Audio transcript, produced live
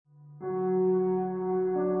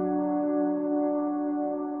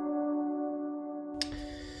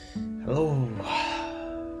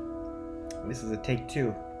this is a take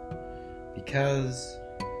two because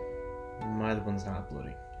my other one's not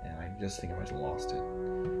uploading, and I just think I might have lost it.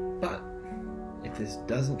 But if this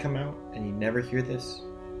doesn't come out and you never hear this,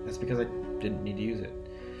 that's because I didn't need to use it.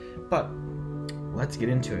 But let's get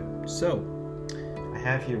into it. So I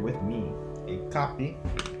have here with me a copy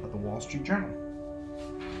of the Wall Street Journal.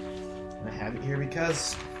 And I have it here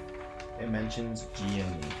because it mentions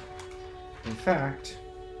GME. In fact,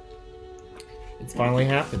 it's finally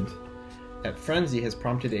happened. That frenzy has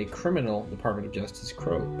prompted a criminal Department of Justice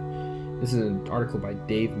probe. This is an article by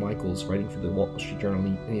Dave Michaels writing for the Wall Street Journal,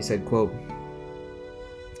 and he said, quote,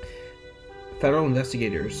 federal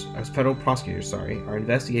prosecutors, are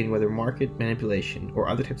investigating whether market manipulation or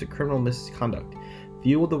other types of criminal misconduct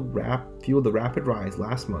fueled the rapid rise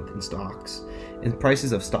last month in stocks, in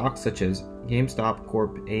prices of stocks such as GameStop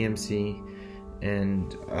Corp, AMC,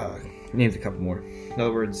 and names a couple more. In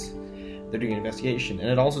other words, they're doing an investigation, and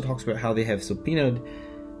it also talks about how they have subpoenaed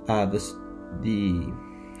the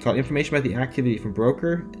information about the activity from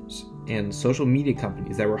brokers and social media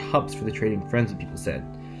companies that were hubs for the trading frenzy. People said.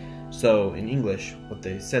 So in English, what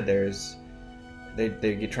they said there is they're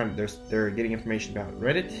getting information about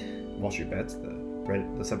Reddit, Wall Street Bets, the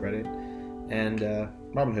subreddit, and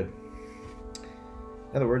Robinhood.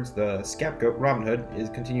 In other words, the scapegoat Robinhood is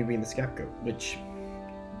continuing being the scapegoat, which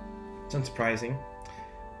is unsurprising,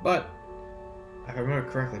 but if I remember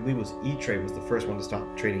correctly, I believe it was E-Trade was the first one to stop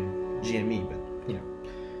trading GME, but,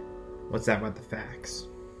 what's that about the facts?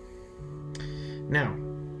 Now,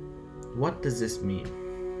 what does this mean?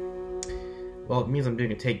 Well, it means I'm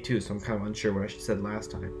doing a take two, so I'm kind of unsure what I said last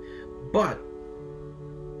time. But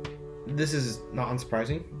this is not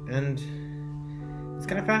unsurprising, and it's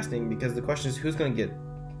kind of fascinating because the question is who's going to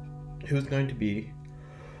be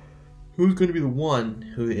the one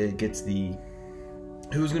that gets the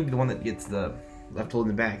left holding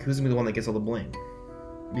the bag? Who's going to be the one that gets all the blame?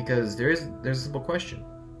 Because there's a simple question.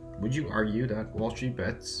 Would you argue that Wall Street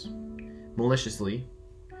Bets maliciously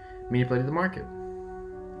manipulated the market?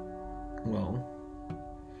 Well,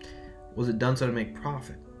 was it done so to make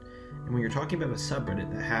profit? And when you're talking about a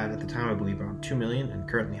subreddit that had, at the time, I believe, around 2 million and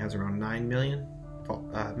currently has around 9 million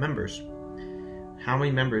members, how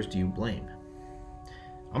many members do you blame?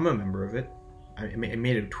 I'm a member of it. I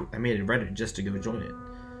made a Reddit just to go join it.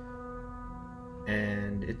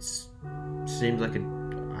 And it seems like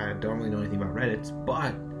I don't really know anything about Reddit,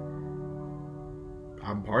 but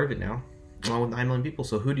I'm part of it now, along with 9 million people.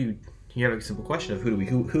 So you have a simple question of who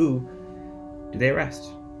do they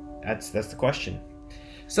arrest? That's the question.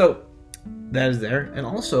 So that is there. And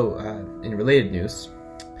also in related news,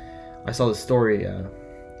 I saw this story and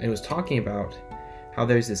it was talking about how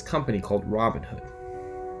there's this company called Robinhood,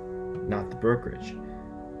 not the brokerage.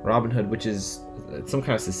 Robinhood, which is some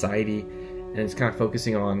kind of society, and it's kind of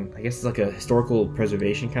focusing on, I guess it's like a historical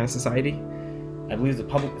preservation kind of society. I believe it's a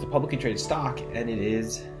publicly traded stock, and it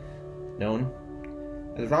is known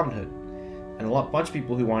as Robinhood. And a bunch of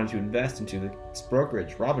people who wanted to invest into this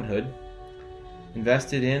brokerage, Robinhood,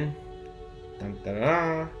 invested in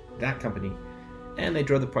that company, and they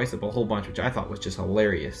drove the price up a whole bunch, which I thought was just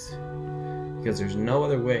hilarious, because there's no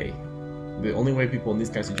other way. The only way people in these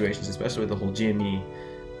kind of situations, especially with the whole GME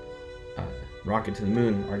rocket to the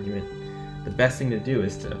moon argument, the best thing to do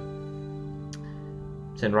is to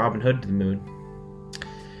send Robinhood to the moon.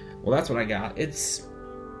 Well, that's what I got. It's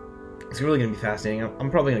really going to be fascinating.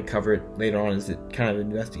 I'm probably going to cover it later on as it kind of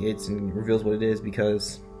investigates and reveals what it is,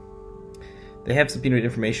 because they have subpoenaed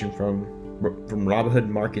information from Robinhood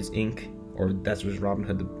Markets Inc., or that's just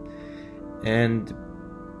Robinhood, and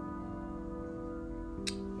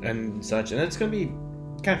such. And it's going to be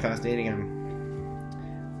kind of fascinating. I'm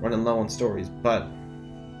running low on stories, but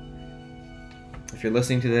if you're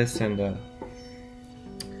listening to this and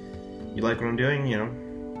you like what I'm doing,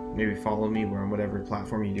 maybe follow me on whatever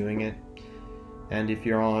platform you're doing it. And if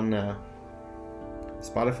you're on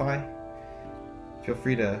Spotify, feel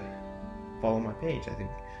free to follow my page, I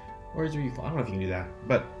think. Or is there I don't know if you can do that.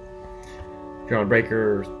 But if you're on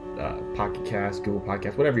Breaker, Pocket Cast, Google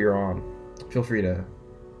Podcast, whatever you're on, feel free to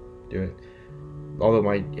do it. Although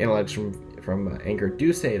my analytics from Anchor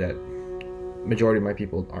do say that majority of my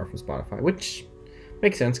people are from Spotify, which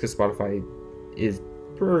makes sense because Spotify is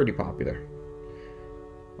pretty popular.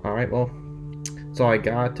 Alright, well, that's all I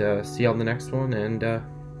got. See you on the next one, and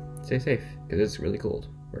stay safe, because it's really cold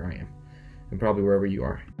where I am, and probably wherever you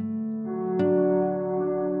are.